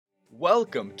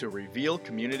Welcome to Reveal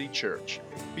Community Church.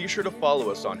 Be sure to follow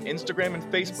us on Instagram and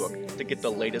Facebook to get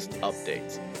the latest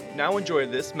updates. Now enjoy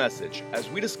this message as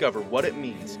we discover what it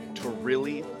means to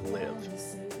really live.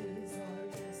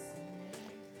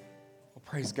 Well,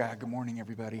 praise God. Good morning,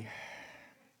 everybody.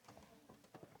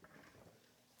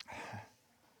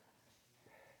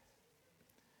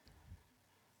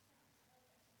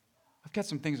 I've got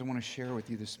some things I want to share with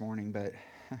you this morning, but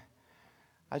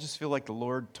I just feel like the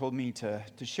Lord told me to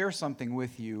share something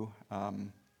with you,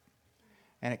 and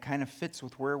it kind of fits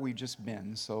with where we've just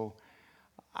been. So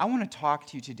I want to talk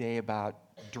to you today about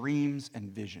dreams and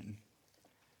vision.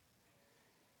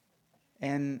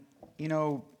 And, you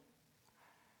know,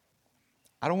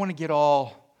 I don't want to get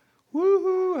all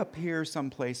woo-hoo up here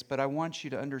someplace, but I want you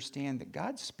to understand that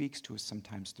God speaks to us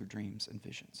sometimes through dreams and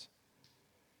visions.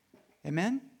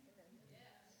 Amen?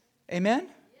 Yes. Amen?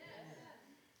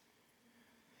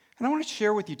 And I want to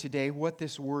share with you today what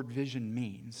this word vision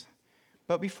means.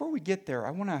 But before we get there, I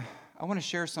want to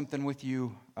share something with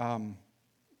you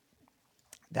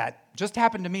that just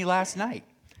happened to me last night.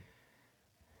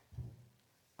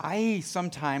 I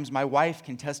sometimes, my wife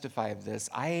can testify of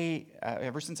this,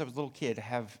 ever since I was a little kid,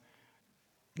 have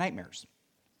nightmares.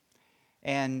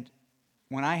 And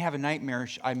when I have a nightmare,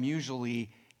 I'm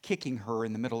usually kicking her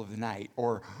in the middle of the night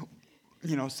or,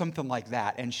 something like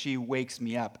that, and she wakes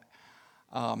me up.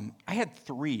 I had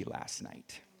 3 last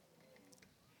night,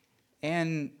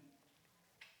 and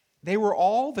they were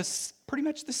all pretty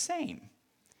much the same.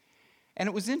 And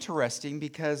it was interesting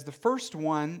because the first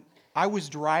one, I was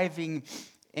driving,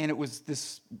 and it was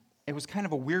kind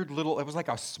of a weird it was like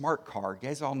a smart car. You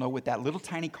guys all know what that little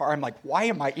tiny car, I'm like, why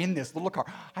am I in this little car?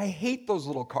 I hate those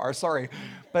little cars, sorry.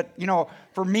 But,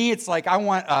 for me, it's like I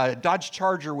want a Dodge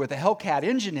Charger with a Hellcat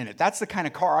engine in it. That's the kind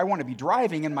of car I want to be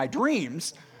driving in my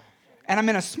dreams. And I'm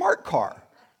in a smart car.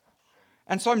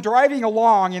 And so I'm driving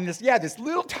along in this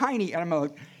little tiny, and I'm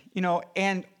like,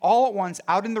 and all at once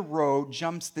out in the road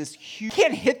jumps this huge,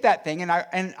 can't hit that thing, and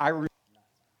I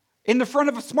in the front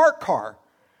of a smart car.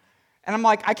 And I'm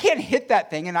like, I can't hit that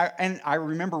thing, and I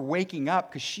remember waking up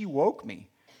because she woke me.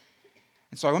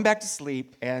 And so I went back to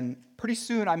sleep, and pretty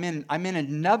soon I'm in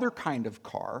another kind of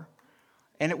car,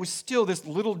 and it was still this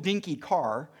little dinky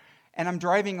car. And I'm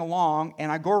driving along, and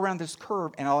I go around this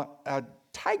curve, and a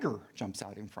tiger jumps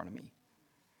out in front of me.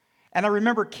 And I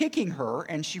remember kicking her,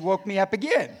 and she woke me up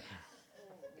again.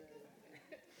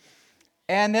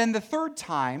 And then the third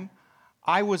time,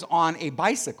 I was on a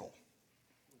bicycle.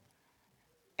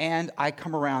 And I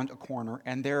come around a corner,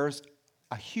 and there's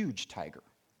a huge tiger.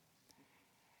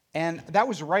 And that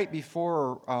was right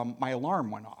before my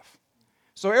alarm went off.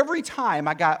 So every time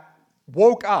I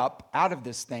woke up out of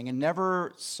this thing and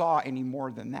never saw any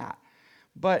more than that.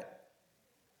 But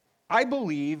I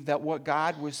believe that what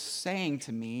God was saying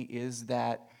to me is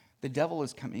that the devil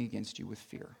is coming against you with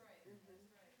fear.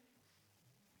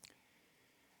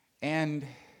 And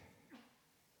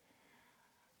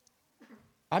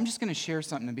I'm just going to share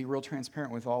something and be real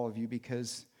transparent with all of you,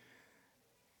 because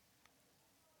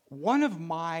one of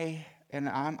my, and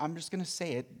I'm just going to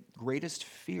say it, greatest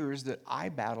fears that I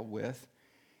battle with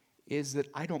is that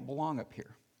I don't belong up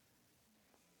here.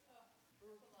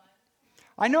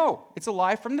 I know, it's a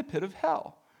lie from the pit of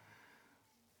hell.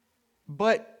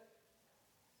 But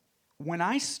when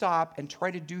I stop and try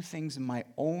to do things in my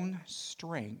own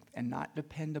strength and not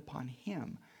depend upon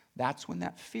Him, that's when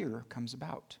that fear comes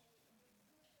about.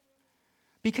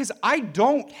 Because I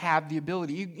don't have the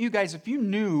ability, you guys, if you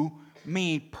knew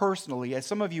me personally, as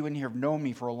some of you in here have known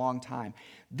me for a long time,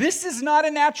 this is not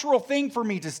a natural thing for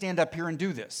me to stand up here and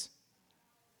do this.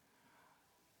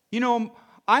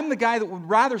 I'm the guy that would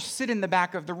rather sit in the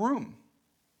back of the room.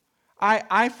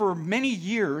 I for many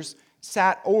years,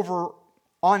 sat over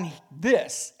on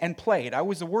this and played. I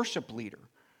was a worship leader.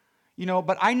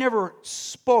 But I never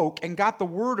spoke and got the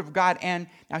word of God. And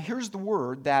now here's the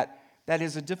word that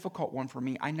is a difficult one for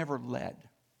me. I never led.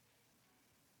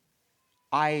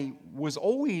 I was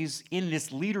always in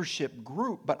this leadership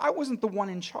group, but I wasn't the one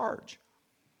in charge.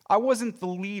 I wasn't the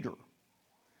leader.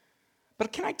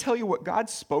 But can I tell you what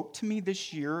God spoke to me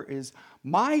this year is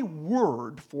my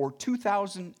word for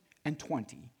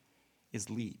 2020 is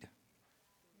lead.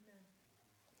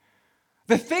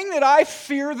 The thing that I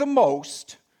fear the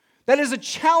most, that is a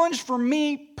challenge for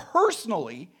me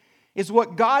personally, is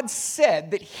what God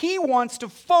said that He wants to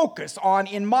focus on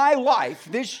in my life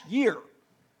this year.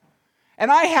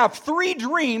 And I have 3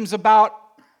 dreams about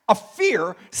a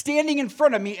fear standing in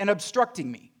front of me and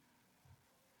obstructing me.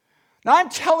 Now, I'm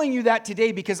telling you that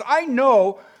today because I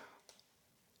know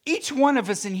each one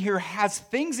of us in here has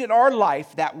things in our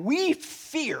life that we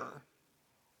fear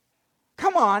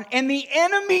Come on, and the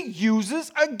enemy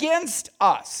uses against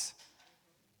us.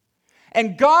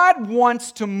 And God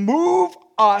wants to move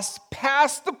us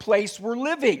past the place we're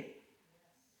living.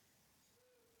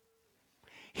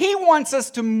 He wants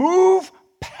us to move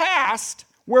past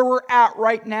where we're at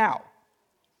right now.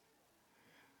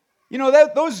 You know,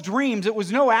 those dreams, it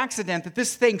was no accident that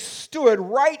this thing stood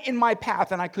right in my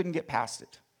path and I couldn't get past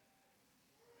it.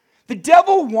 The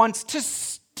devil wants to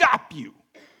stop you.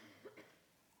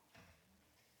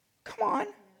 Come on.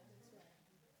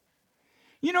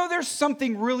 You know, there's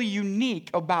something really unique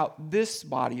about this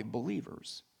body of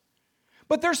believers.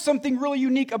 But there's something really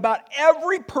unique about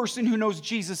every person who knows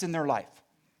Jesus in their life.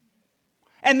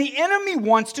 And the enemy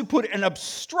wants to put an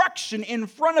obstruction in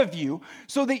front of you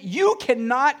so that you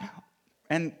cannot,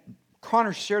 and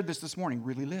Connor shared this morning,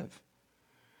 really live.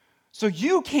 So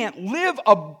you can't live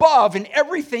above in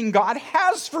everything God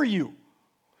has for you.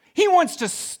 He wants to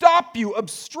stop you,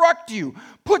 obstruct you,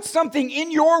 put something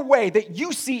in your way that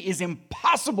you see is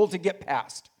impossible to get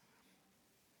past.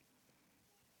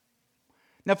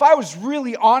 Now, if I was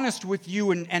really honest with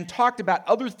you and talked about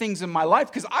other things in my life,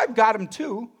 because I've got them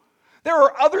too, there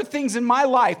are other things in my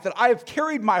life that I have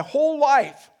carried my whole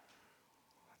life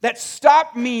that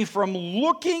stop me from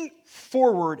looking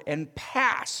forward and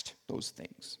past those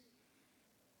things.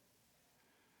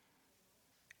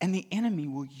 And the enemy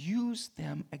will use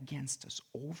them against us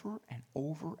over and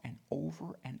over and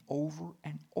over and over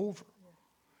and over.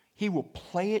 He will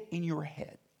play it in your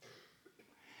head.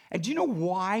 And do you know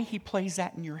why he plays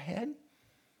that in your head?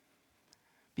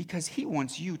 Because he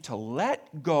wants you to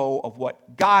let go of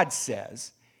what God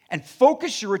says and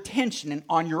focus your attention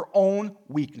on your own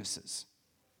weaknesses,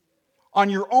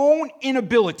 on your own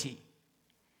inability,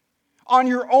 on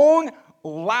your own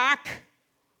lack.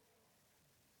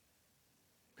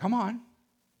 Come on.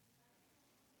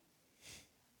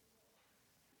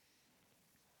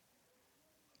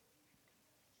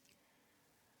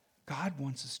 God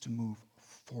wants us to move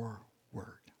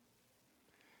forward,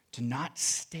 to not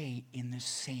stay in the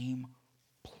same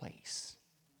place.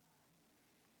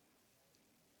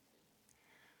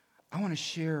 I want to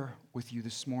share with you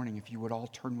this morning, if you would all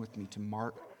turn with me to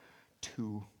Mark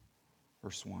 2,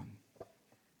 verse 1.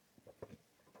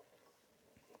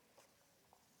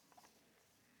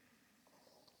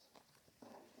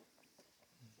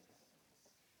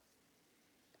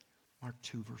 Mark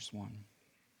 2, verse 1.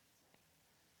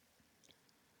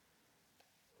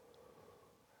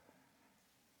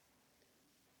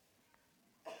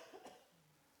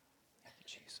 Thank you,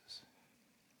 Jesus.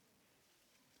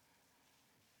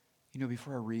 You know,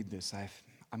 before I read this,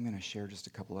 I'm going to share just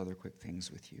a couple other quick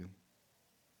things with you.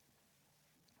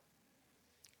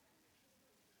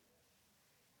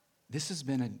 This has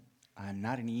been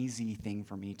not an easy thing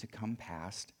for me to come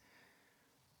past.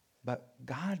 But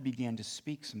God began to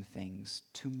speak some things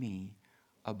to me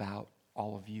about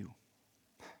all of you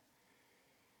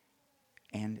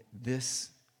and this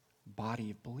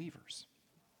body of believers.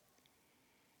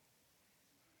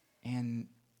 And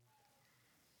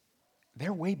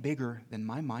they're way bigger than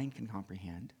my mind can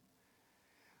comprehend.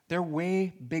 They're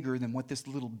way bigger than what this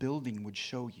little building would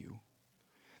show you.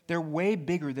 They're way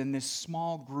bigger than this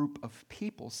small group of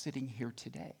people sitting here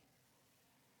today.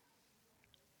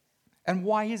 And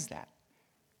why is that?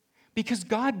 Because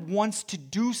God wants to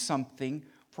do something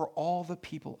for all the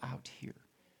people out here.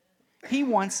 He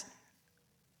wants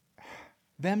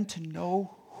them to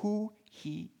know who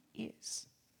He is.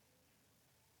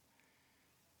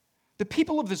 The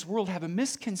people of this world have a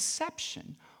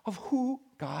misconception of who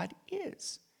God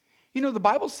is. You know, the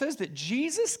Bible says that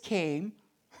Jesus came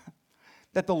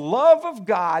that the love of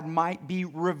God might be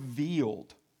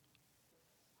revealed.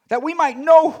 That we might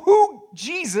know who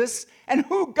Jesus and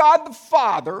who God the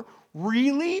Father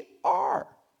really are.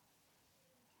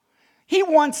 He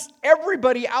wants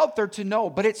everybody out there to know,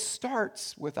 but it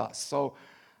starts with us. So,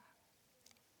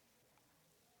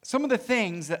 some of the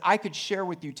things that I could share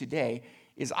with you today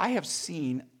is I have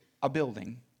seen a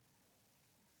building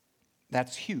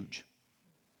that's huge.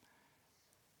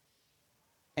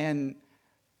 And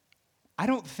I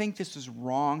don't think this is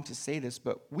wrong to say this,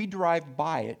 but we drive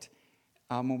by it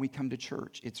when we come to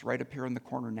church. It's right up here in the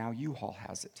corner now. U-Haul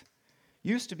has it.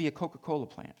 Used to be a Coca-Cola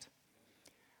plant.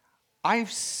 I've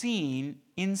seen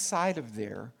inside of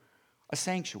there a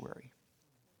sanctuary.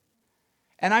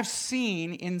 And I've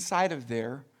seen inside of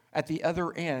there, at the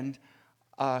other end,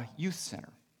 a youth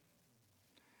center.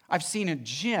 I've seen a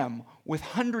gym with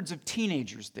hundreds of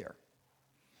teenagers there.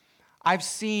 I've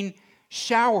seen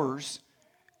showers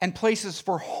and places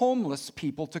for homeless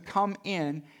people to come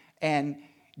in and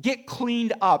get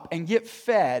cleaned up and get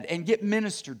fed and get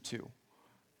ministered to.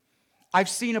 I've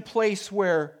seen a place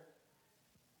where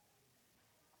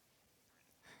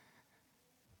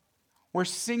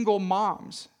single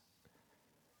moms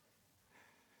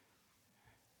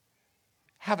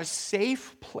have a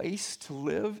safe place to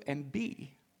live and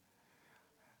be.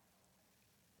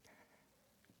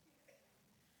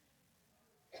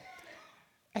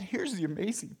 And here's the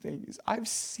amazing thing is I've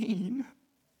seen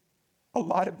a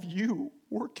lot of you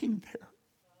working there.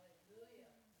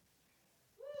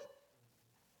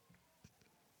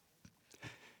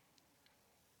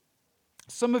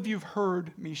 Some of you have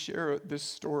heard me share this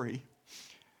story,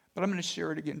 but I'm going to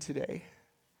share it again today.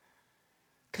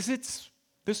 Because it's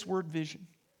this word vision.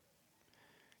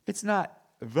 It's not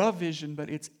the vision, but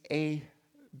it's a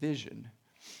vision.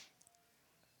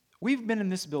 We've been in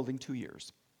this building 2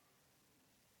 years.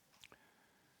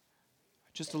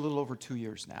 Just a little over 2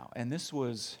 years now. And this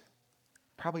was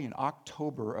probably in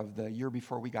October of the year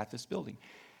before we got this building.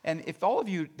 And if all of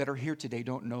you that are here today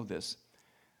don't know this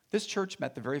church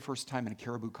met the very first time in a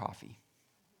Caribou Coffee.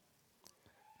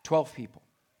 12 people.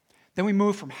 Then we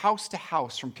moved from house to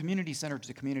house, from community center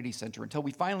to community center, until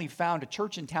we finally found a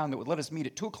church in town that would let us meet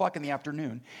at 2 o'clock in the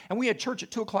afternoon. And we had church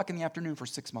at 2 o'clock in the afternoon for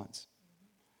 6 months.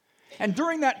 And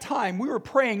during that time, we were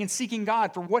praying and seeking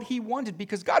God for what He wanted,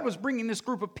 because God was bringing this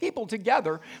group of people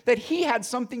together that He had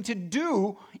something to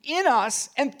do in us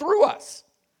and through us.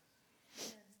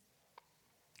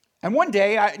 And one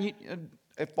day,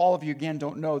 if all of you again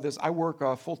don't know this, I work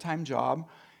a full-time job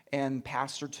and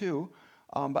pastor too.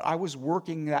 But I was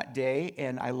working that day,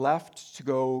 and I left to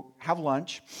go have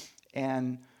lunch,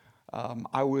 and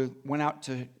I went out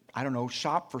to,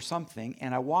 shop for something,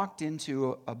 and I walked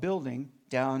into a building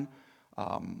down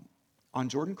on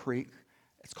Jordan Creek.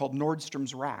 It's called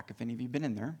Nordstrom's Rack, if any of you have been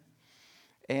in there.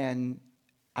 And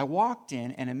I walked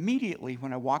in, and immediately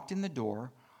when I walked in the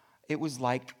door, it was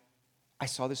like I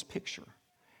saw this picture.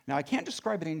 Now, I can't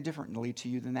describe it any differently to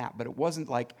you than that, but it wasn't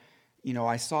like,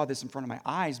 I saw this in front of my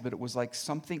eyes, but it was like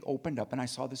something opened up and I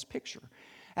saw this picture.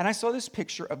 And I saw this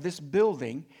picture of this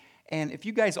building, and if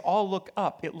you guys all look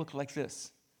up, it looked like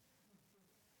this.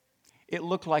 It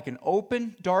looked like an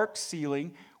open, dark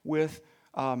ceiling with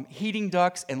heating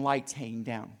ducts and lights hanging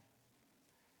down.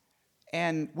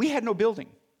 And we had no building.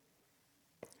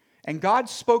 And God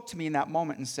spoke to me in that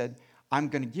moment and said, I'm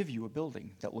going to give you a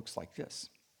building that looks like this.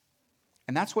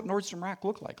 And that's what Nordstrom Rack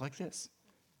looked like this.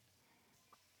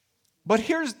 But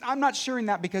I'm not sharing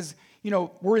that because,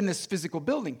 we're in this physical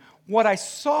building. What I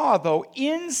saw, though,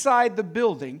 inside the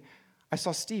building, I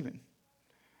saw Stephen,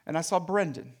 and I saw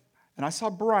Brendan, and I saw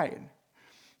Brian,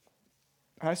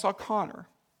 and I saw Connor,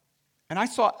 and I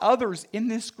saw others in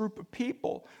this group of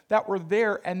people that were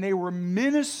there, and they were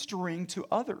ministering to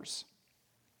others.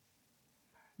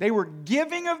 They were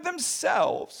giving of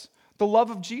themselves the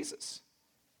love of Jesus.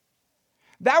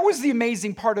 That was the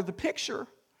amazing part of the picture.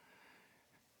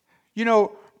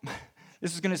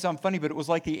 This is going to sound funny, but it was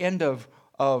like the end of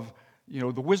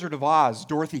The Wizard of Oz.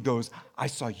 Dorothy goes, I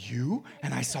saw you,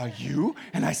 and I saw you,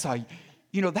 and I saw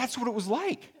you. That's what it was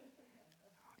like.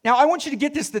 Now, I want you to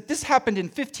get this, that this happened in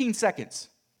 15 seconds.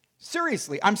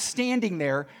 Seriously, I'm standing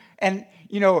there, and,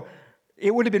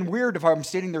 it would have been weird if I'm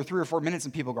standing there 3 or 4 minutes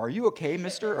and people go, are you okay,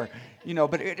 mister? Or,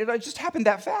 but it just happened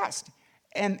that fast.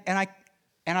 And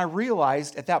I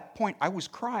realized at that point I was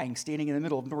crying standing in the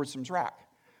middle of Nordstrom's Rack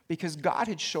because God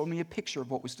had shown me a picture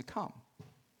of what was to come.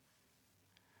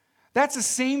 That's the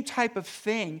same type of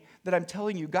thing that I'm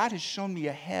telling you. God has shown me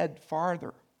ahead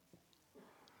farther.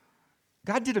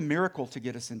 God did a miracle to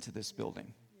get us into this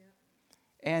building.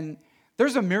 And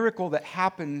there's a miracle that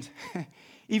happened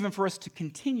even for us to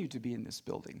continue to be in this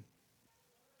building.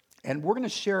 And we're going to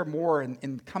share more in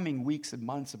the coming weeks and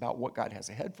months about what God has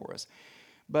ahead for us.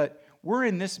 But we're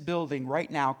in this building right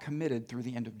now committed through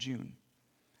the end of June.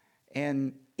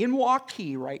 And in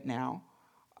Waukee right now,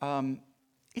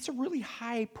 it's a really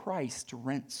high price to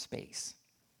rent space.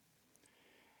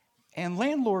 And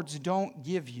landlords don't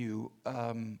give you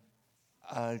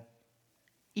a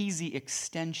easy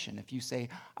extension if you say,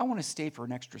 I want to stay for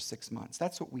an extra 6 months.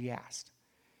 That's what we asked.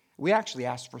 We actually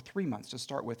asked for 3 months to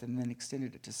start with and then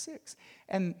extended it to 6.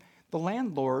 And the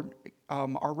landlord,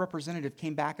 our representative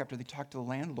came back after they talked to the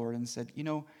landlord and said,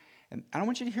 and I don't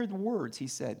want you to hear the words. He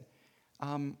said,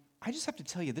 I just have to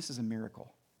tell you, this is a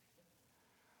miracle.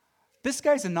 This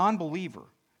guy's a non-believer,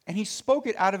 and he spoke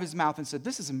it out of his mouth and said,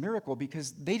 this is a miracle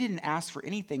because they didn't ask for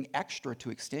anything extra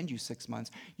to extend you 6 months.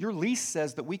 Your lease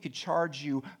says that we could charge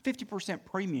you 50%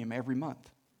 premium every month.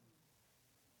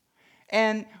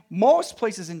 And most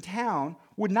places in town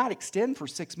would not extend for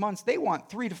 6 months. They want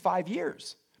 3 to 5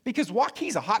 years because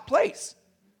Waukee's a hot place.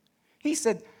 He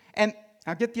said, and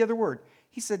I'll get the other word.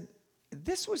 He said,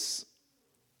 this was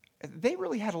they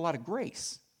really had a lot of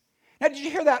grace. Now, did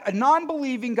you hear that? A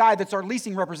non-believing guy that's our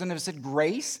leasing representative said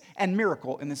grace and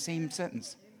miracle in the same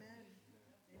sentence.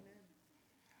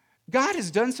 God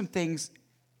has done some things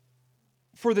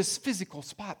for this physical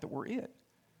spot that we're in.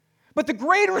 But the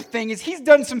greater thing is he's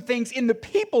done some things in the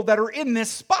people that are in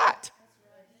this spot.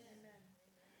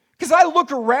 Because I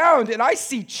look around and I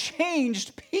see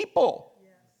changed people.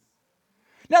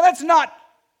 Now that's not,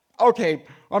 okay,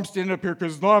 I'm standing up here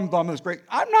because I'm this great.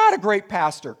 I'm not a great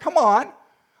pastor. Come on.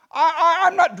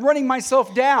 I'm not running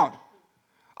myself down.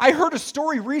 I heard a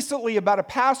story recently about a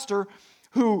pastor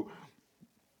who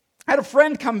had a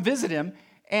friend come visit him,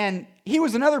 and he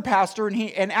was another pastor,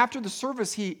 and after the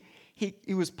service, he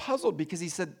was puzzled because he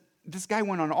said, this guy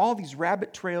went on all these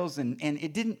rabbit trails, and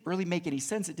it didn't really make any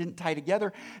sense. It didn't tie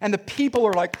together. And the people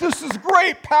are like, this is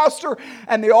great, pastor.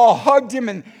 And they all hugged him,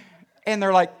 and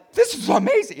they're like, this is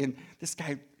amazing. And this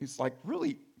guy is like,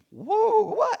 really,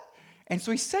 whoa, what? And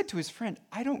so he said to his friend,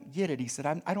 I don't get it. He said,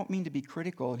 I don't mean to be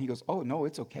critical. And he goes, oh, no,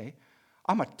 it's okay.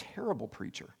 I'm a terrible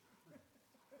preacher.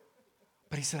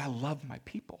 But he said, I love my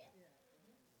people.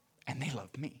 And they love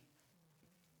me.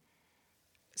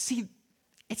 See,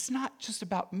 it's not just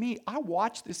about me. I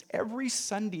watch this every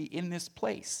Sunday in this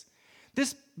place.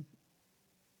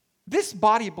 This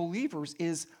body of believers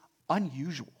is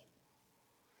unusual.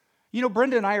 You know,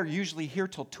 Brenda and I are usually here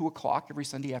till 2 o'clock every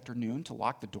Sunday afternoon to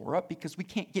lock the door up because we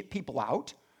can't get people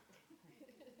out.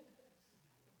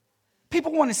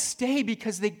 People want to stay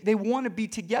because they want to be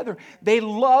together. They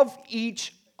love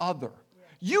each other.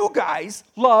 You guys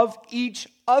love each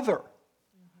other.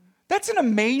 That's an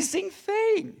amazing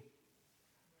thing.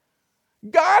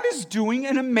 God is doing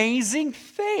an amazing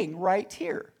thing right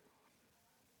here.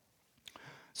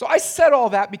 So I said all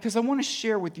that because I want to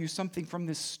share with you something from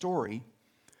this story.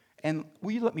 And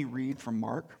will you let me read from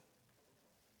Mark?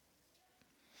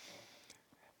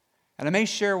 And I may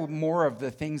share more of the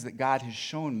things that God has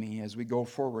shown me as we go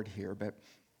forward here.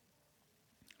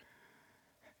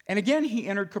 And again, he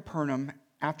entered Capernaum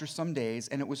after some days,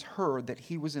 and it was heard that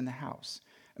he was in the house.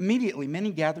 Immediately,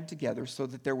 many gathered together so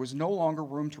that there was no longer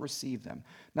room to receive them,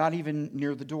 not even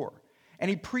near the door. And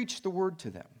he preached the word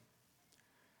to them.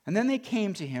 And then they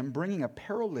came to him, bringing a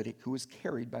paralytic who was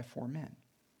carried by 4 men.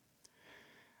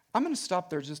 I'm going to stop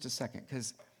there just a second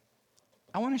because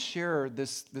I want to share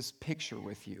this picture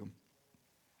with you.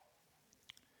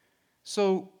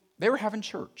 So they were having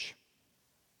church,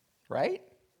 right?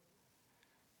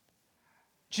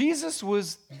 Jesus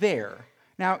was there.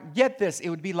 Now, get this, it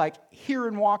would be like here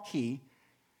in Waukee,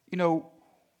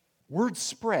 word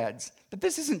spreads that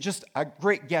this isn't just a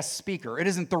great guest speaker. It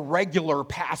isn't the regular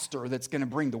pastor that's going to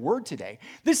bring the word today.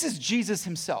 This is Jesus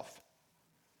himself.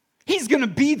 He's going to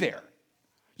be there.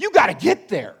 You got to get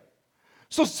there.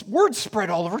 So word spread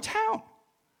all over town.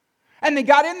 And they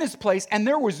got in this place, and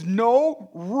there was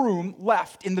no room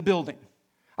left in the building.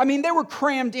 I mean, they were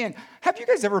crammed in. Have you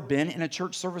guys ever been in a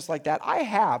church service like that? I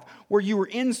have, where you were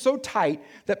in so tight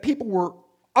that people were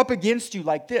up against you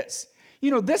like this.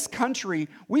 This country,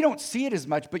 we don't see it as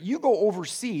much, but you go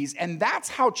overseas, and that's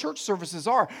how church services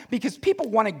are, because people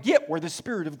want to get where the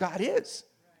Spirit of God is.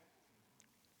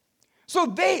 So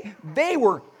they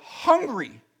were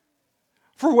hungry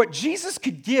for what Jesus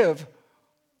could give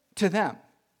to them.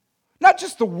 Not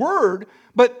just the word,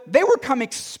 but they were come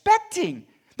expecting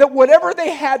that whatever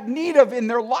they had need of in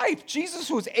their life,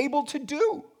 Jesus was able to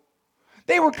do.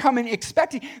 They were coming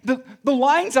expecting. The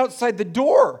lines outside the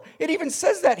door, it even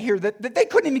says that here, that they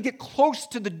couldn't even get close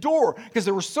to the door because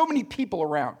there were so many people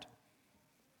around.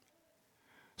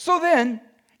 So then,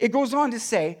 it goes on to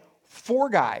say, 4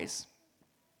 guys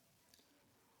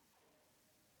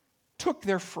took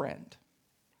their friend.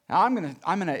 Now, I'm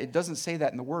gonna. It doesn't say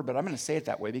that in the word, but I'm going to say it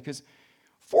that way because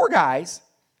 4 guys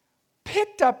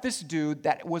picked up this dude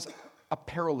that was a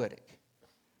paralytic.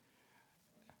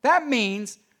 That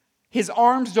means his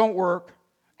arms don't work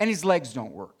and his legs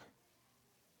don't work.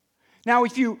 Now,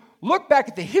 if you look back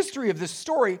at the history of this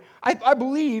story, I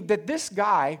believe that this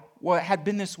guy had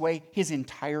been this way his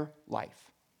entire life.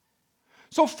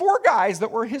 So 4 guys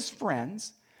that were his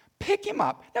friends pick him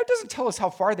up. Now, it doesn't tell us how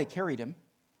far they carried him.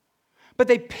 But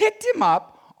they picked him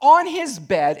up on his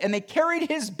bed, and they carried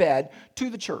his bed to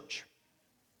the church.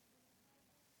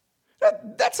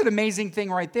 That's an amazing thing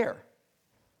right there.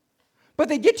 But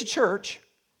they get to church,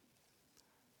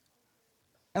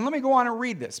 and let me go on and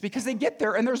read this, because they get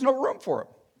there, and there's no room for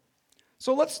them.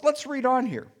 So let's read on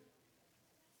here.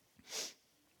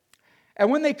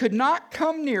 And when they could not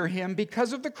come near him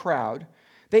because of the crowd,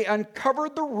 they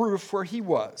uncovered the roof where he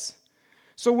was.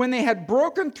 So when they had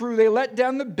broken through, they let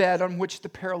down the bed on which the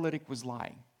paralytic was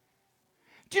lying.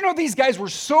 Do you know these guys were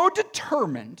so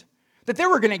determined that they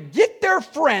were going to get their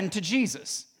friend to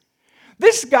Jesus.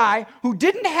 This guy who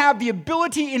didn't have the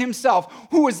ability in himself,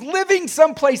 who was living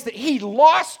someplace that he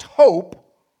lost hope,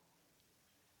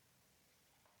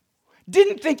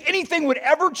 didn't think anything would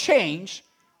ever change.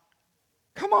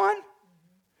 Come on.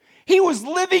 He was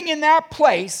living in that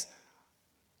place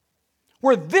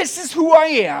where this is who I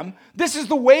am, this is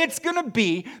the way it's going to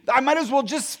be. I might as well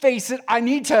just face it. I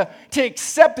need to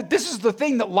accept that this is the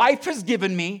thing that life has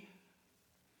given me.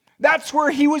 That's where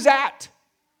he was at.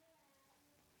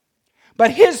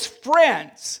 But his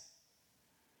friends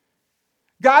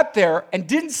got there and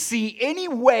didn't see any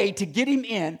way to get him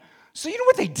in. So you know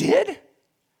what they did?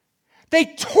 They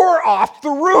tore off the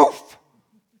roof.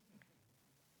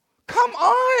 Come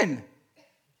on.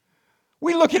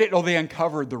 We look at it, oh, they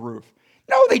uncovered the roof.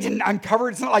 No, they didn't uncover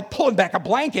it. It's not like pulling back a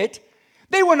blanket.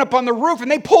 They went up on the roof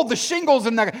and they pulled the shingles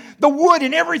and the wood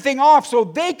and everything off so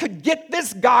they could get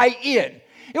this guy in.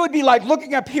 It would be like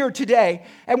looking up here today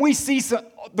and we see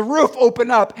the roof open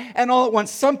up and all at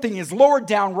once something is lowered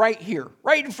down right here,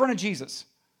 right in front of Jesus.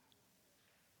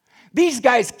 These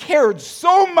guys cared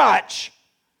so much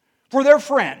for their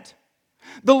friend.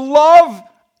 The love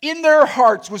in their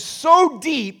hearts was so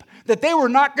deep that they were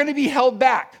not going to be held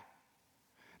back.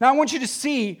 Now I want you to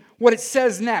see what it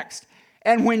says next.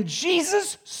 And when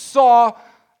Jesus saw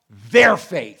their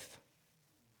faith.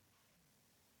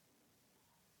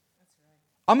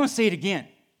 I'm going to say it again.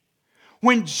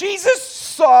 When Jesus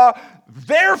saw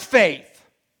their faith,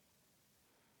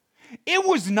 it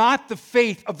was not the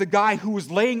faith of the guy who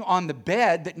was laying on the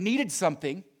bed that needed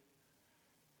something.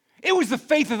 It was the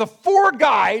faith of the four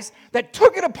guys that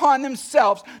took it upon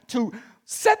themselves to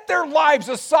set their lives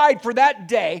aside for that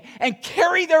day and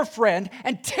carry their friend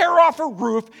and tear off a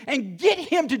roof and get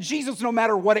him to Jesus no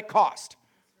matter what it cost.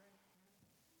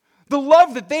 The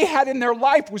love that they had in their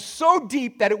life was so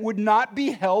deep that it would not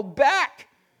be held back.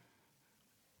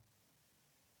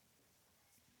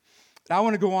 Now I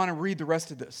want to go on and read the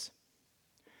rest of this.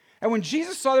 And when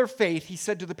Jesus saw their faith, he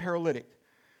said to the paralytic,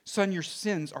 "Son, your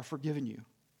sins are forgiven you."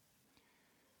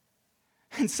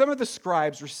 And some of the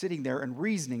scribes were sitting there and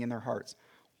reasoning in their hearts,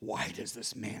 "Why does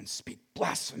this man speak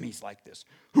blasphemies like this?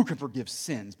 Who can forgive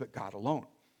sins but God alone?"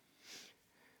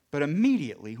 But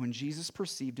immediately when Jesus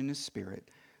perceived in his spirit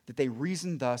that they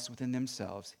reasoned thus within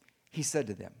themselves, he said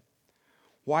to them,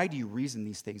 "Why do you reason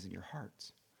these things in your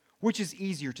hearts? Which is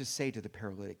easier to say to the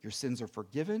paralytic, 'Your sins are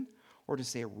forgiven,' or to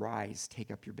say, 'Arise,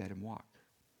 take up your bed and walk'?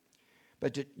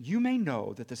 But that you may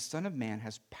know that the Son of Man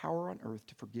has power on earth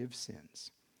to forgive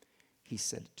sins," he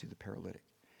said to the paralytic.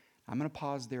 I'm going to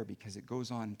pause there because it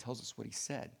goes on and tells us what he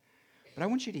said. But I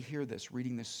want you to hear this,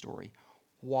 reading this story,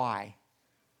 why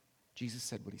Jesus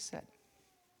said what he said.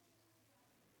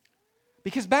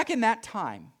 Because back in that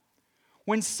time,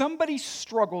 when somebody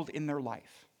struggled in their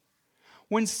life,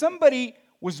 when somebody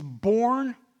was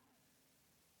born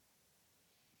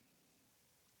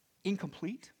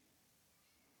incomplete,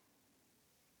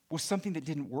 with something that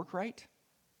didn't work right,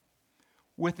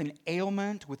 with an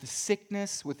ailment, with a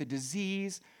sickness, with a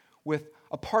disease, with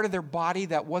a part of their body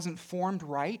that wasn't formed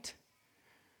right,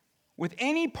 with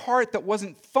any part that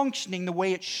wasn't functioning the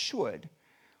way it should,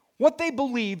 what they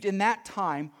believed in that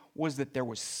time was that there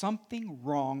was something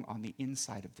wrong on the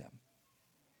inside of them.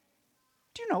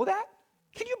 Do you know that?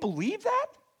 Can you believe that?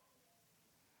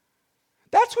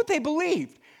 That's what they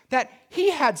believed, that he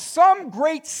had some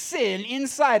great sin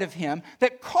inside of him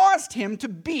that caused him to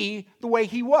be the way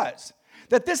he was.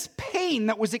 That this pain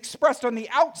that was expressed on the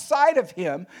outside of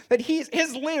him, that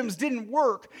his limbs didn't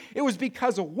work, it was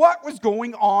because of what was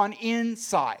going on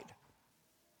inside.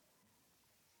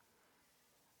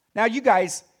 Now you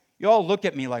guys, you all look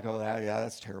at me like, oh, yeah,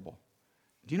 that's terrible.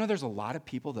 Do you know there's a lot of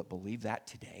people that believe that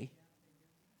today?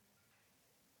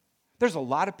 There's a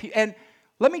lot of people, and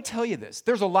let me tell you this,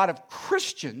 there's a lot of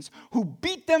Christians who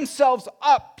beat themselves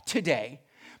up today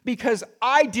because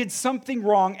I did something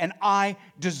wrong and I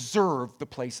deserve the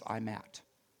place I'm at.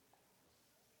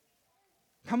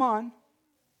 Come on.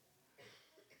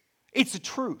 It's the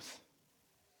truth.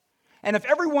 And if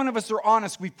every one of us are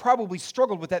honest, we've probably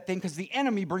struggled with that thing because the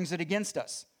enemy brings it against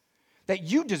us. That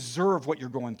you deserve what you're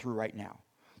going through right now.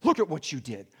 Look at what you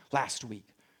did last week.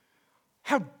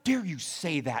 How dare you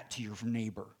say that to your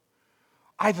neighbor?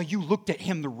 Iva, you looked at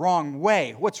him the wrong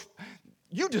way.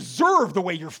 You deserve the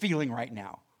way you're feeling right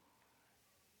now.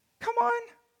 Come on.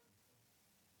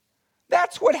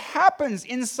 That's what happens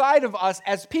inside of us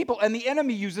as people, and the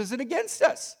enemy uses it against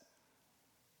us.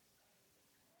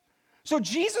 So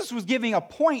Jesus was giving a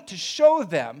point to show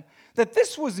them that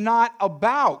this was not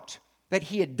about that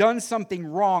he had done something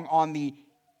wrong on the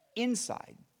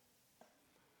inside.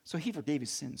 So he forgave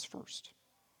his sins first.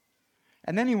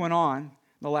 And then he went on,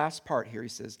 the last part here, he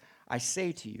says, I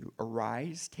say to you,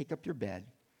 arise, take up your bed,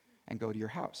 and go to your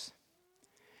house.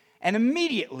 And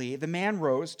immediately the man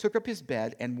rose, took up his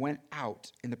bed, and went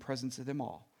out in the presence of them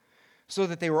all, so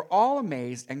that they were all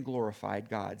amazed and glorified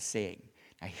God, saying,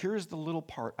 now here's the little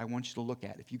part I want you to look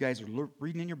at. If you guys are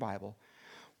reading in your Bible,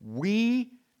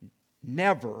 we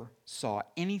never saw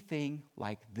anything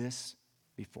like this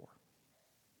before.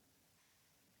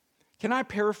 Can I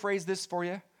paraphrase this for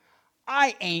you?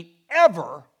 I ain't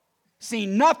ever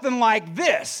seen nothing like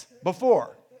this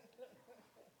before.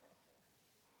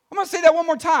 I'm going to say that one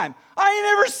more time. I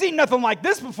ain't ever seen nothing like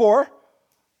this before.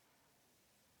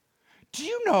 Do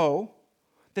you know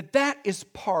that that is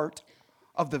part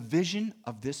of the vision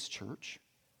of this church?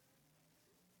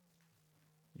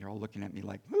 You're all looking at me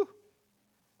like, whoo.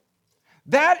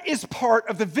 That is part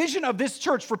of the vision of this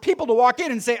church, for people to walk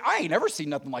in and say, I ain't ever seen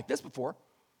nothing like this before.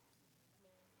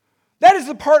 That is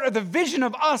a part of the vision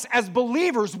of us as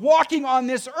believers walking on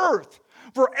this earth,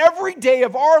 for every day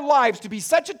of our lives to be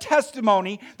such a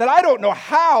testimony that I don't know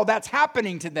how that's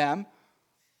happening to them.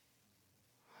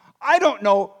 I don't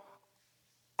know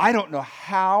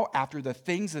how, after the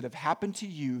things that have happened to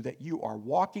you, that you are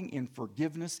walking in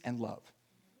forgiveness and love.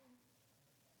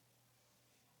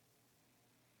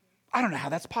 I don't know how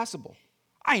that's possible.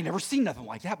 I ain't never seen nothing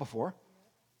like that before.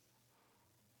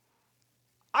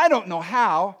 I don't know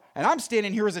how, and I'm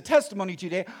standing here as a testimony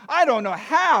today, I don't know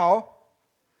how,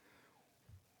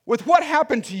 with what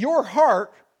happened to your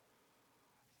heart,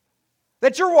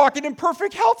 that you're walking in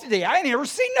perfect health today. I ain't never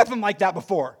seen nothing like that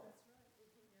before.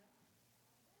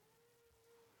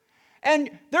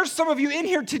 And there's some of you in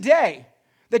here today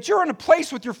that you're in a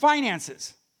place with your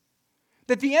finances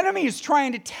that the enemy is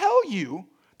trying to tell you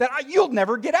that you'll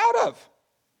never get out of.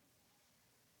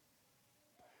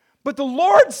 But the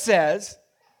Lord says,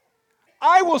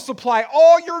 I will supply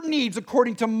all your needs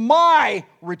according to my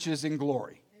riches and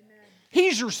glory. Amen.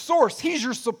 He's your source. He's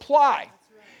your supply. Right.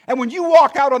 And when you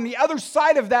walk out on the other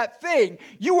side of that thing,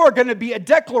 you are going to be a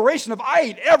declaration of, I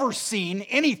ain't ever seen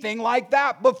anything like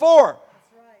that before.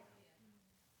 That's right.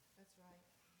 That's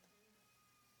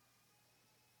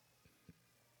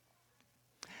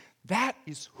right. That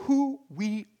is who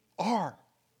we are.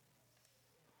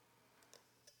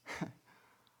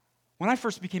 When I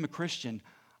first became a Christian,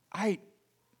 I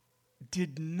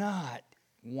did not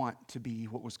want to be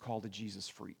what was called a Jesus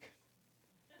freak.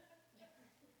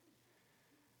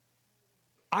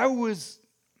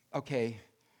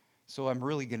 So I'm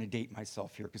really going to date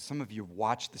myself here, because some of you have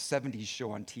watched the 70s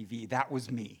show on TV. That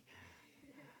was me.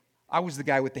 I was the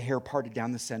guy with the hair parted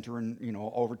down the center and,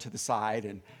 over to the side,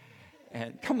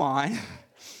 and come on.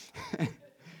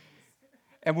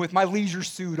 And with my leisure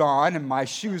suit on and my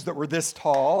shoes that were this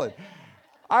tall. And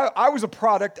I was a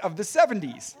product of the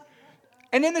 70s.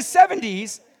 And in the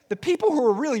 70s, the people who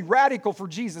were really radical for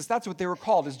Jesus, that's what they were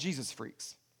called, as Jesus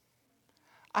freaks.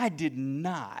 I did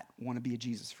not want to be a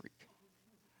Jesus freak.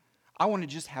 I wanted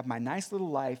to just have my nice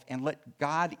little life and let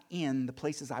God in the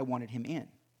places I wanted him in.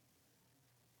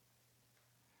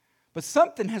 But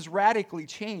something has radically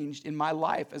changed in my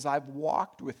life as I've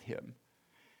walked with him.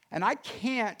 And I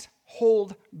can't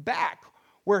hold back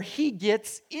where he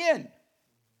gets in.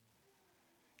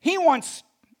 He wants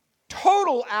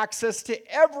total access to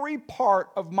every part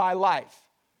of my life.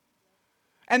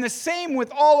 And the same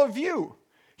with all of you.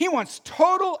 He wants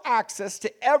total access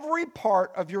to every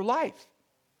part of your life.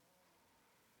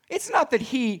 It's not that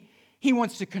he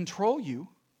wants to control you.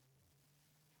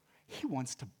 He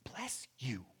wants to bless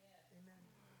you.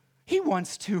 He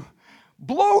wants to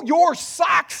blow your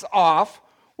socks off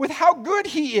with how good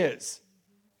he is.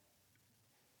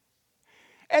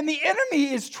 And the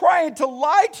enemy is trying to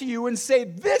lie to you and say,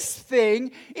 this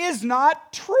thing is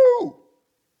not true.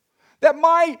 That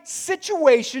my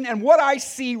situation and what I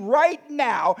see right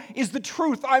now is the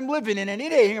truth I'm living in, and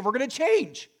it ain't ever going to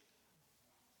change.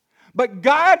 But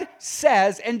God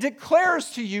says and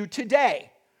declares to you today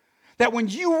that when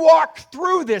you walk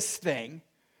through this thing,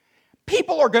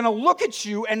 people are going to look at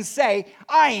you and say,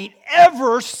 I ain't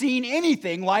ever seen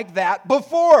anything like that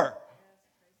before.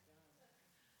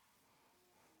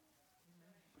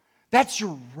 That's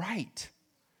your right.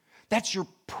 That's your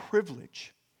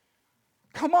privilege.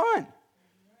 Come on.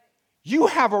 You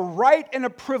have a right and a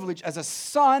privilege as a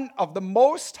son of the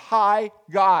Most High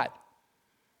God.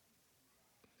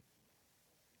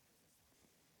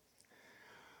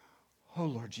 Oh,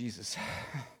 Lord Jesus.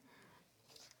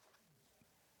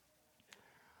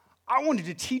 I wanted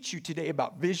to teach you today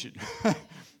about vision.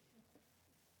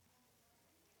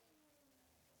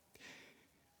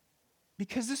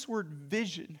 Because this word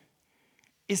vision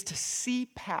is to see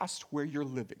past where you're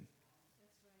living.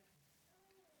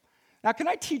 Now, can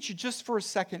I teach you just for a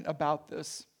second about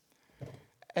this?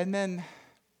 And then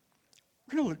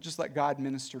we're going to just let God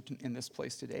minister in this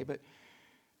place today. But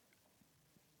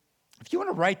if you want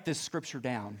to write this scripture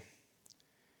down,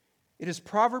 it is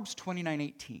Proverbs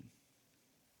 29:18.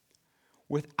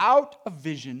 Without a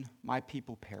vision, my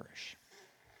people perish.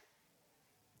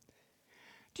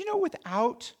 Do you know,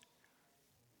 without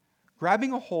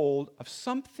grabbing a hold of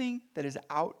something that is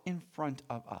out in front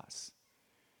of us,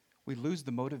 we lose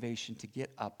the motivation to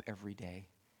get up every day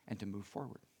and to move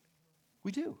forward.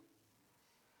 We do.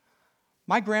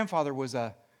 My grandfather was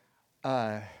a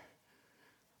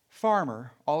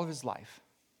farmer all of his life.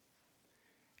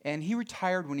 And he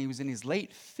retired when he was in his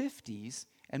late 50s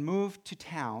and moved to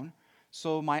town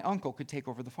so my uncle could take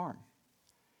over the farm.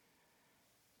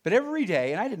 But every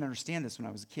day, and I didn't understand this when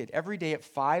I was a kid, every day at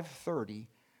 5:30,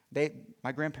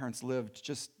 my grandparents lived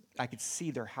just, I could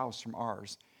see their house from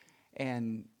ours.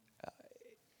 And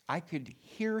I could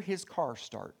hear his car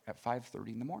start at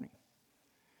 5:30 in the morning.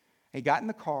 He got in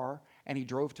the car and he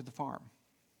drove to the farm.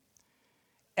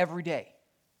 Every day.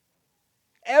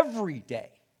 Every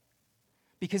day.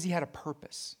 Because he had a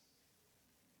purpose.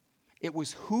 It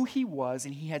was who he was,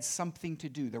 and he had something to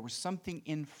do. There was something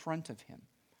in front of him.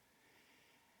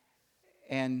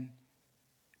 And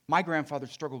my grandfather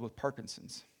struggled with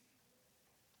Parkinson's.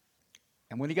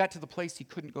 And when he got to the place he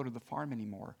couldn't go to the farm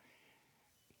anymore,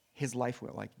 his life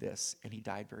went like this, and he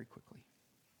died very quickly.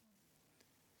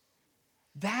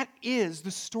 That is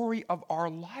the story of our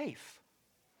life.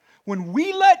 When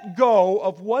we let go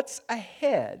of what's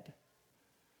ahead,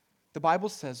 the Bible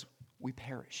says we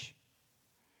perish.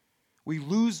 We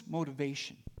lose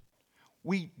motivation.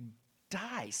 We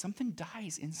die. Something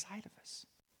dies inside of us.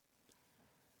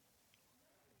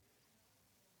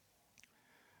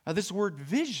 Now, this word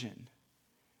vision,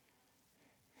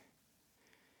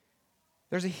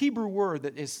 there's a Hebrew word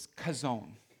that is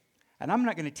kazon. And I'm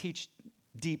not going to teach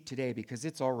deep today because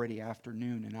it's already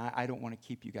afternoon and I don't want to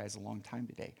keep you guys a long time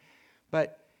today.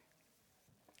 But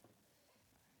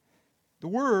the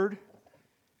word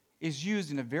is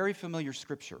used in a very familiar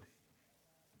scripture.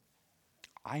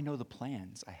 I know the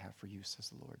plans I have for you, says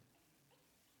the Lord.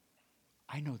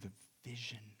 I know the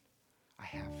vision I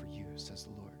have for you, says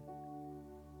the Lord.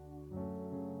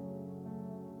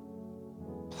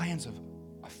 Plans of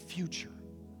a future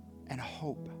and a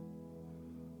hope.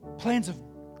 Plans of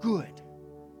good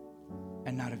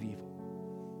and not of evil.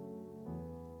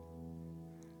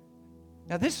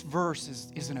 Now, this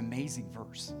verse is an amazing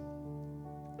verse.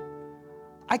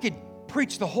 I could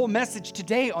preach the whole message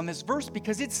today on this verse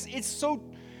because it's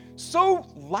so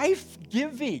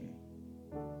life-giving.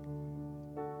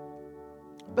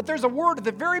 But there's a word at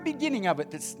the very beginning of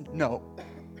it that's no.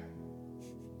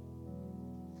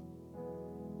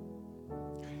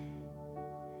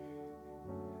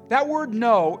 That word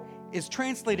no is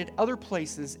translated other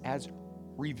places as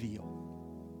reveal.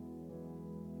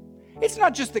 It's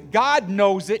not just that God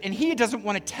knows it and He doesn't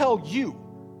want to tell you.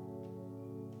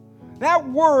 That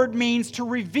word means to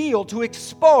reveal, to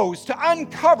expose, to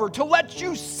uncover, to let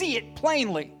you see it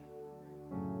plainly.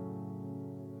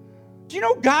 Do you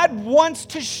know God wants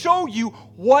to show you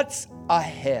what's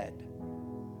ahead?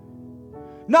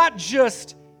 Not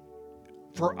just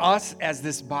for us as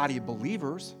this body of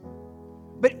believers,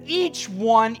 but each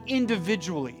one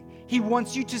individually. He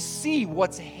wants you to see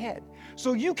what's ahead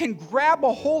so you can grab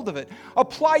a hold of it,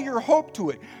 apply your hope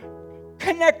to it,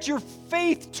 connect your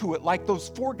faith to it, like those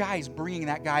 4 guys bringing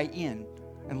that guy in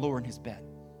and lowering his bed.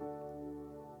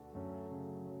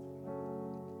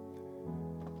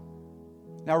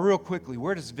 Now, real quickly,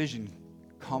 where does vision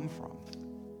come from?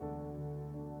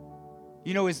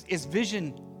 You know, is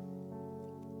vision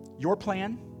your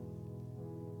plan?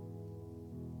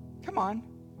 Come on.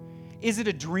 Is it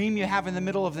a dream you have in the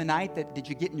middle of the night that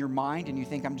you get in your mind and you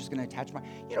think, I'm just going to attach my...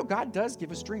 You know, God does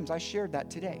give us dreams. I shared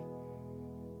that today.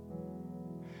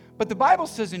 But the Bible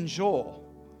says in Joel,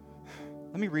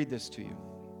 let me read this to you.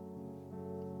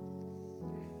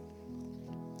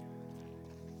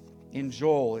 In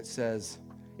Joel, it says,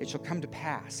 it shall come to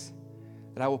pass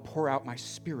that I will pour out my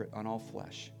spirit on all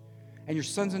flesh. And your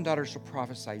sons and daughters shall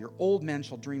prophesy. Your old men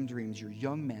shall dream dreams. Your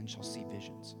young men shall see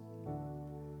visions.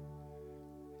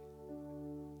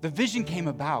 The vision came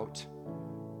about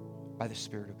by the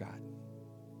Spirit of God.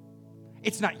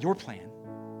 It's not your plan.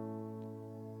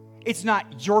 It's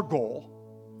not your goal.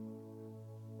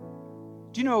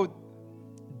 Do you know,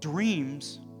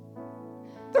 dreams,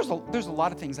 there's a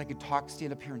lot of things I could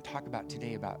stand up here and talk about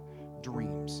today about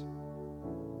dreams.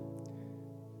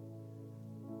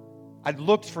 I'd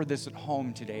looked for this at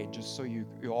home today just so you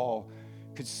all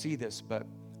could see this, but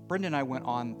Brenda and I went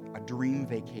on a dream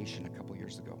vacation a couple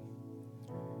years ago.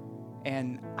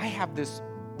 And I have this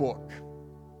book.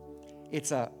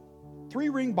 It's a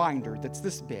 3-ring binder that's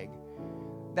this big,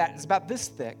 that is about this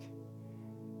thick.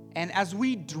 And as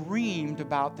we dreamed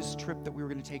about this trip that we were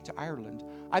going to take to Ireland,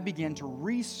 I began to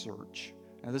research.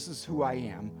 Now, this is who I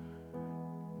am.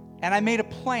 And I made a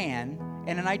plan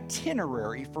and an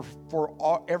itinerary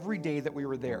for every day that we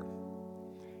were there.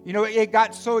 You know, it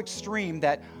got so extreme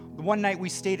that one night we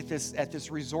stayed at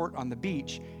this resort on the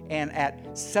beach, and at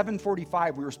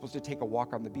 7:45 we were supposed to take a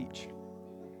walk on the beach.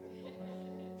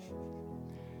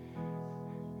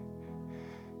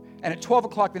 And at 12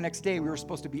 o'clock the next day, we were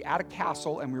supposed to be at a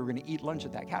castle, and we were going to eat lunch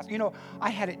at that castle. You know, I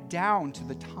had it down to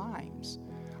the times.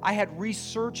 I had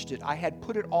researched it. I had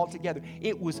put it all together.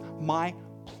 It was my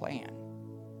plan.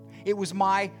 It was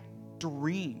my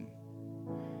dream.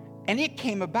 And it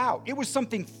came about. It was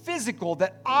something physical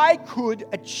that I could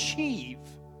achieve.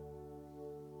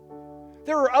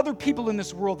 There are other people in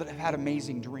this world that have had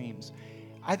amazing dreams.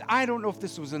 I don't know if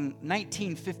this was in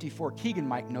 1954. Keegan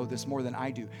might know this more than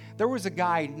I do. There was a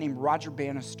guy named Roger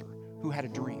Bannister who had a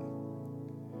dream.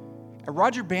 And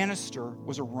Roger Bannister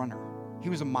was a runner. He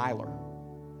was a miler.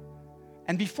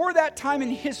 And before that time in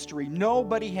history,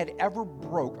 nobody had ever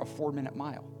broke a 4-minute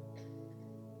mile.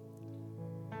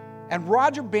 And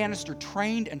Roger Bannister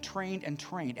trained and trained and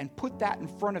trained and put that in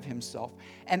front of himself,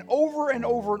 and over and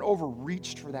over and over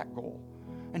reached for that goal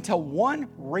until one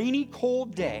rainy,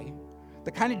 cold day,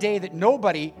 the kind of day that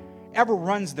nobody ever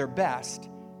runs their best,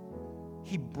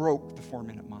 he broke the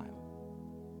 4-minute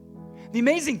mile. The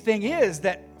amazing thing is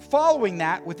that following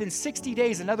that, within 60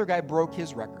 days, another guy broke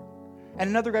his record. And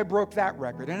another guy broke that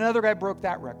record. And another guy broke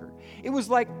that record. It was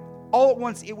like, all at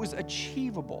once, it was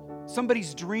achievable.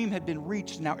 Somebody's dream had been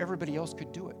reached, and now everybody else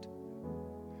could do it.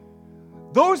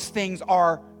 Those things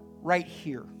are right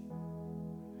here.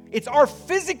 It's our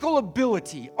physical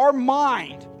ability, our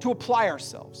mind, to apply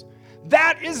ourselves.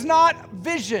 That is not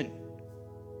vision.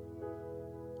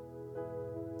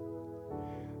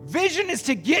 Vision is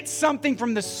to get something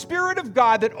from the Spirit of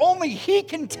God that only He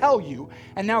can tell you,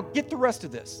 and now get the rest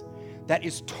of this, that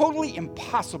is totally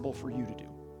impossible for you to do.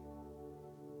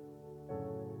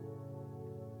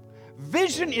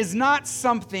 Vision is not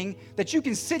something that you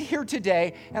can sit here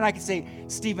today and I can say,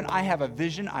 Stephen, I have a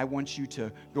vision. I want you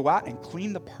to go out and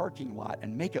clean the parking lot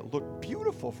and make it look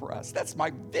beautiful for us. That's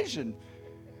my vision.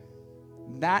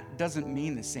 That doesn't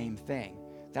mean the same thing.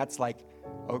 That's like,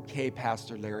 okay,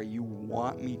 Pastor Larry, you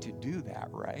want me to do that,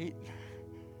 right?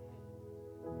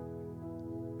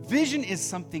 Vision is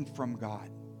something from God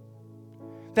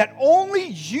that only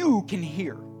you can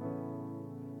hear.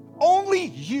 Only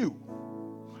you.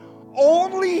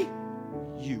 Only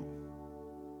you.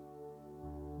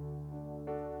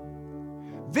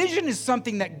 Vision is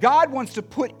something that God wants to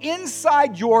put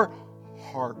inside your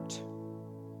heart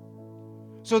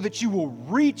so that you will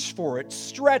reach for it,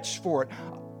 stretch for it,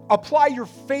 apply your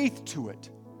faith to it,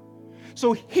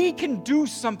 so He can do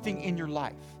something in your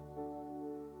life.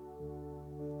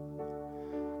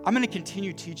 I'm going to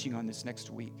continue teaching on this next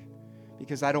week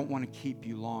because I don't want to keep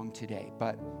you long today,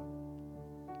 but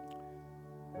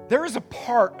there is a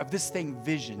part of this thing,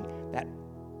 vision, that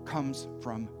comes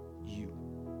from you.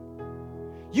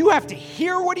 You have to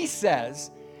hear what He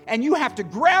says, and you have to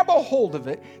grab a hold of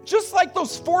it, just like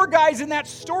those 4 guys in that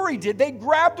story did. They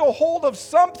grabbed a hold of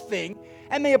something,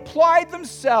 and they applied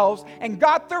themselves and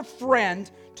got their friend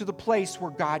to the place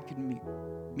where God could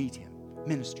meet him,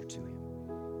 minister to him.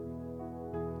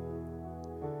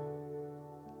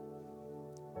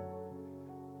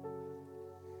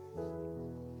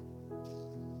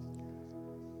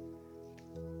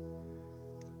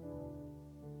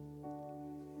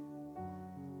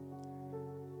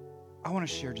 I want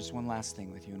to share just one last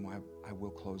thing with you, and I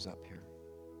will close up here.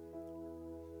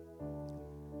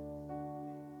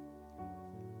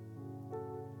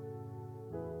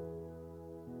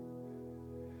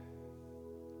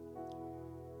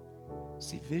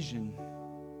 See, vision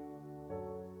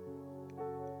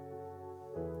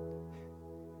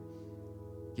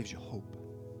gives you hope.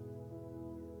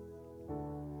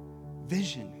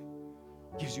 Vision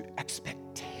gives you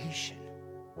expectation.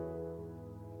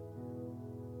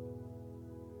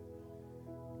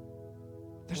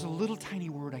 There's a little tiny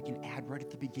word I can add right at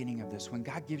the beginning of this. When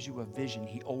God gives you a vision,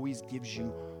 He always gives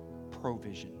you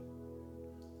provision.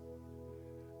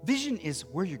 Vision is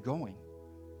where you're going.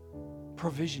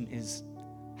 Provision is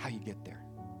how you get there.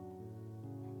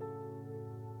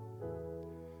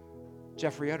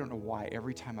 Jeffrey, I don't know why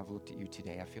every time I've looked at you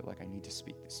today, I feel like I need to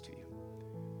speak this to you.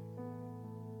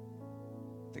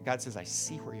 That God says, I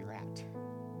see where you're at.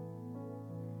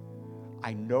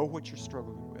 I know what you're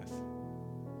struggling with.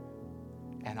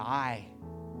 And I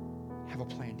have a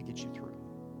plan to get you through.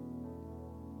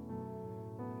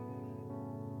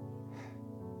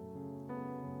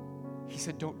 He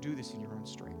said, don't do this in your own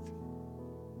strength.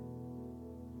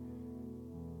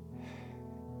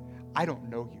 I don't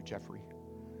know you, Jeffrey.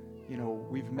 You know,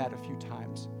 we've met a few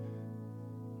times.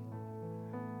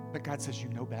 But God says you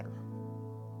know better.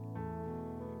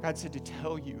 God said to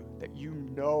tell you that you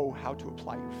know how to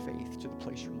apply your faith to the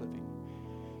place you're living.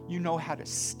 You know how to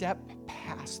step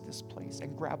past this place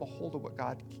and grab a hold of what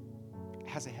God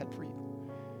has ahead for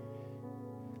you.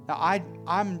 Now, I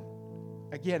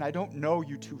don't know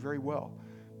you two very well,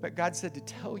 but God said to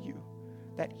tell you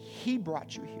that He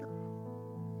brought you here.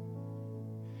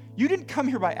 You didn't come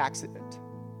here by accident.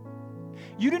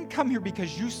 You didn't come here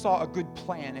because you saw a good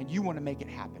plan and you want to make it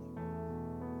happen.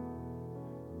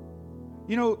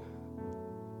 You know,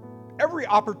 every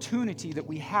opportunity that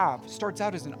we have starts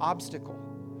out as an obstacle.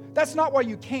 That's not why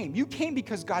you came. You came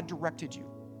because God directed you.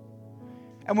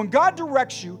 And when God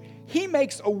directs you, He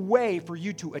makes a way for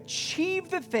you to achieve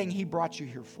the thing He brought you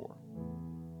here for.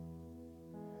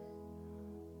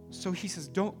 So He says,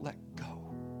 don't let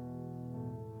go.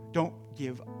 Don't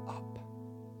give up.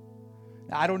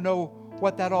 Now, I don't know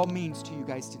what that all means to you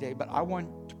guys today, but I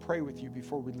want to pray with you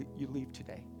before you leave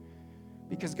today.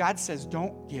 Because God says,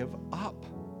 don't give up.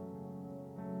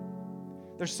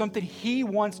 There's something He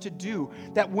wants to do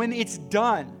that when it's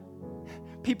done,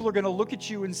 people are going to look at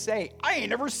you and say, I ain't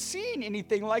never seen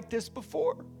anything like this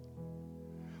before.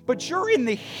 But you're in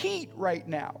the heat right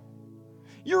now.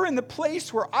 You're in the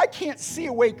place where I can't see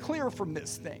a way clear from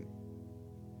this thing.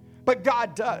 But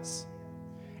God does.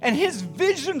 And His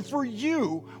vision for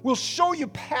you will show you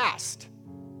past.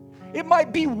 It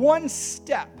might be one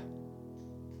step,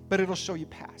 but it'll show you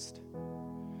past.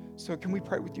 So can we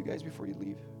pray with you guys before you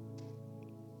leave?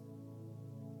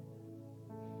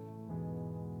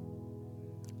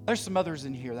 There's some others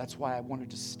in here. That's why I wanted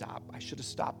to stop. I should have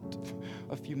stopped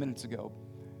a few minutes ago.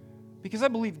 Because I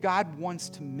believe God wants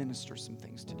to minister some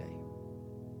things today.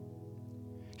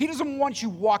 He doesn't want you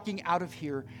walking out of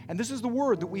here, and this is the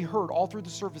word that we heard all through the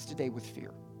service today, with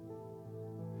fear.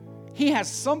 He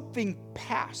has something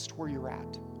past where you're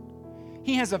at.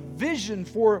 He has a vision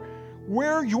for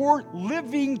where you're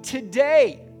living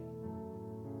today.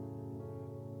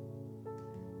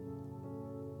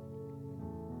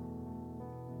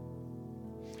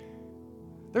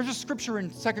 There's a scripture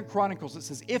in 2 Chronicles that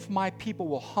says, if my people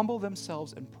will humble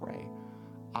themselves and pray,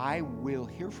 I will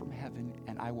hear from heaven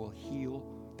and I will heal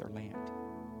their land.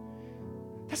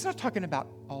 That's not talking about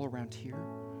all around here.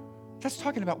 That's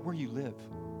talking about where you live.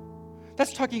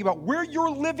 That's talking about where you're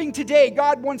living today.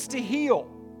 God wants to heal.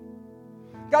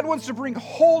 God wants to bring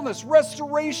wholeness,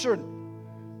 restoration.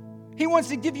 He wants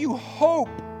to give you hope.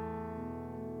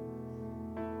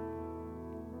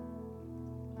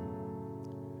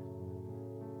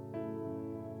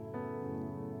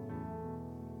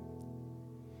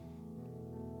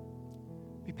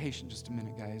 Be patient just a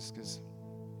minute, guys, because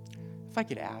if I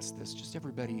could ask this, just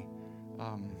everybody,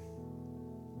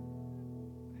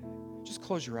 just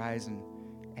close your eyes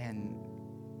and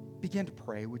begin to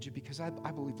pray, would you? Because I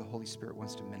believe the Holy Spirit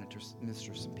wants to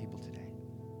minister some people today.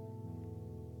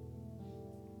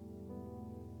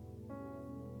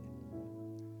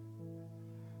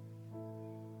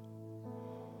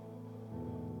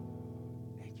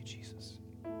 Thank you, Jesus.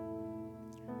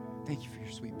 Thank you for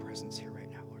your sweet presence here right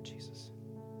now, Lord Jesus.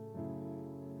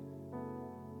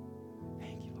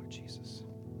 Thank you, Lord Jesus.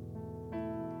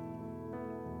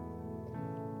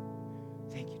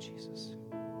 Thank you, Jesus.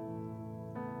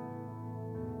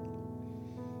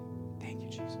 Thank you,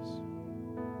 Jesus.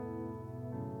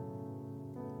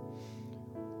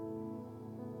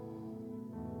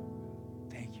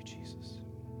 Thank you, Jesus.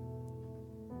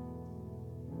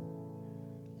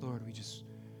 Lord, we just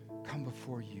come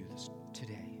before you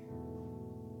today.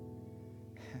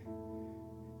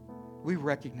 We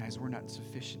recognize we're not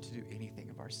sufficient to do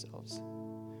anything of ourselves,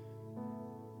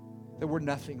 that we're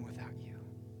nothing without you,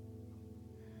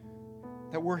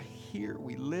 that we're here,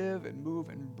 we live and move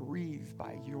and breathe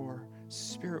by your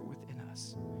Spirit within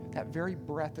us. That very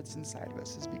breath that's inside of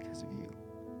us is because of you.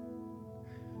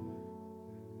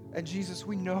 And Jesus,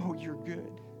 we know you're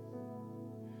good.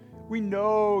 We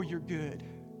know you're good.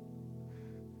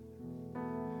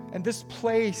 And this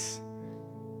place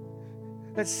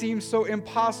that seems so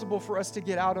impossible for us to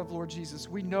get out of, Lord Jesus,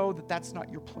 we know that that's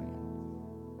not your plan.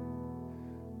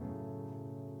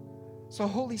 So,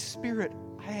 Holy Spirit,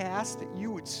 I ask that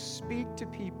you would speak to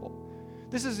people.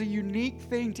 This is a unique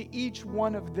thing to each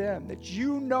one of them, that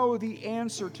you know the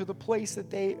answer to the place that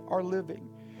they are living.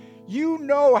 You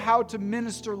know how to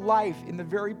minister life in the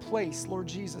very place, Lord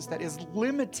Jesus, that is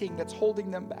limiting, that's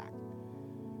holding them back.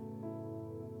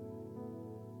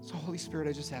 So, Holy Spirit,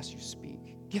 I just ask you to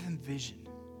speak. Give them vision.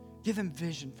 Give them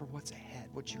vision for what's ahead,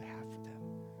 what you have for them.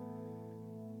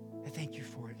 I thank you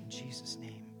for it in Jesus'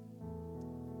 name.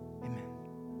 Amen.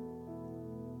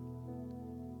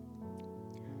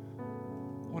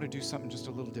 I want to do something just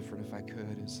a little different if I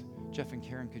could. Is Jeff and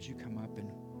Karen, could you come up?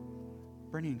 And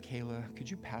Bernie and Kayla, could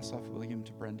you pass off William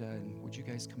to Brenda? And would you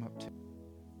guys come up too?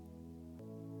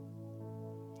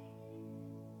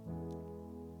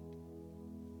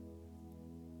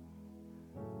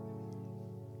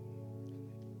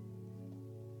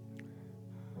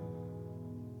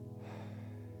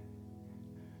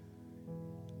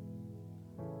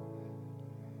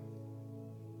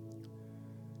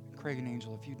 Craig and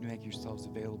Angel, if you'd make yourselves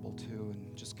available too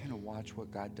and just kind of watch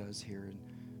what God does here.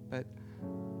 But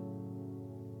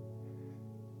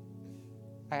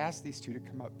I asked these two to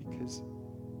come up because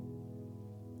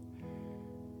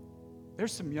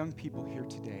there's some young people here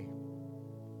today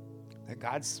that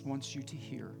God wants you to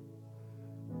hear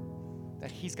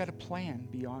that He's got a plan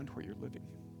beyond where you're living.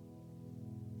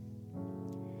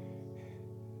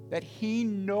 That He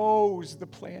knows the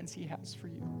plans He has for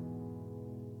you.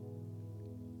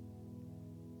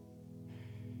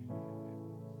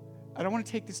 And I want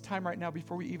to take this time right now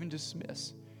before we even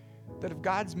dismiss, that if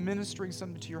God's ministering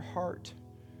something to your heart,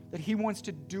 that He wants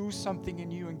to do something in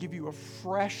you and give you a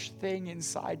fresh thing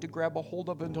inside to grab a hold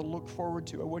of and to look forward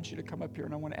to, I want you to come up here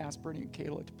and I want to ask Bernie and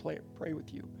Kayla to pray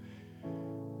with you.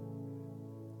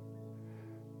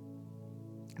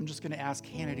 I'm just going to ask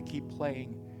Hannah to keep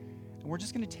playing. And we're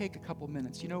just going to take a couple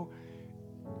minutes. You know,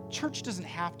 church doesn't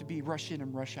have to be rush in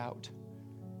and rush out.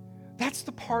 That's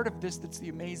the part of this that's the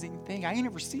amazing thing. I ain't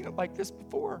ever seen it like this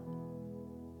before.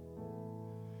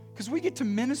 Because we get to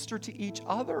minister to each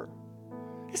other.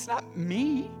 It's not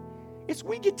me. It's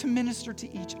we get to minister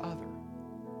to each other.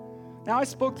 Now, I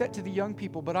spoke that to the young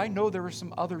people, but I know there are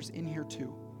some others in here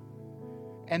too.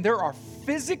 And there are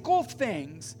physical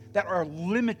things that are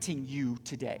limiting you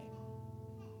today.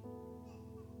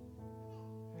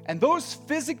 And those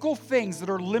physical things that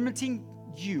are limiting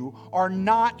you are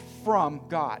not from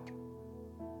God.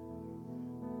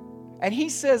 And He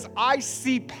says, I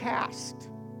see past.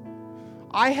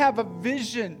 I have a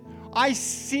vision. I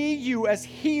see you as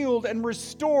healed and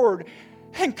restored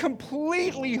and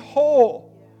completely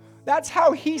whole. That's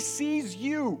how He sees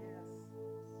you.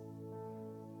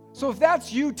 So if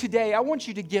that's you today, I want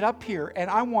you to get up here and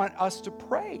I want us to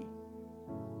pray.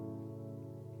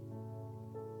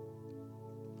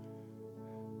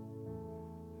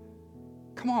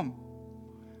 Come on.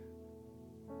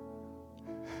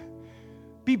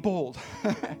 Be bold.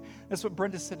 That's what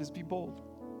Brenda said, is be bold.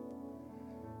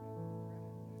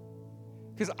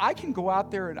 Because I can go out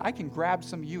there and I can grab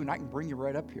some of you and I can bring you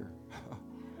right up here.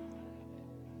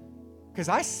 Because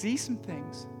I see some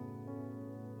things.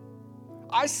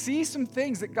 I see some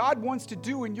things that God wants to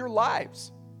do in your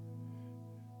lives.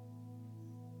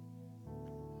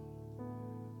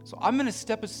 So I'm going to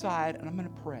step aside and I'm going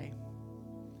to pray.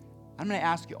 I'm going to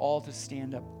ask you all to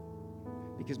stand up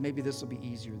because maybe this will be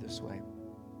easier this way.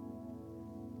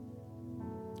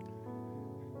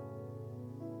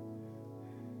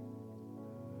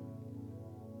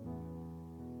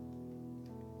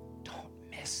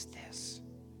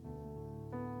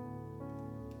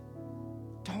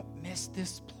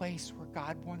 This place where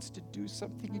God wants to do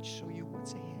something and show you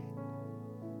what's ahead.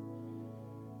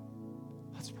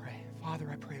 Let's pray. Father,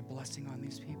 I pray a blessing on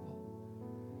these people.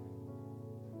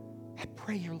 I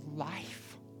pray your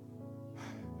life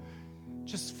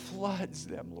just floods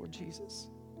them, Lord Jesus.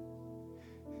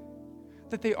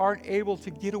 That they aren't able to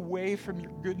get away from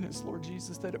your goodness, Lord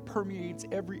Jesus, that it permeates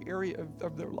every area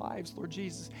of their lives, Lord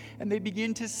Jesus. And they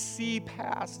begin to see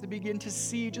past, they begin to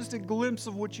see just a glimpse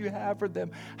of what you have for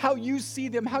them, how you see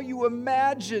them, how you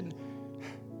imagine.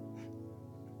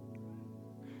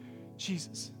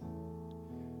 Jesus,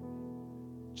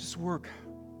 just work.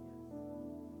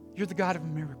 You're the God of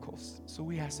miracles, so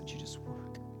we ask that you just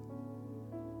work.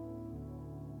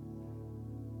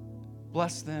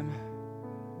 Bless them.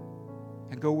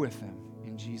 And go with them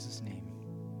in Jesus' name.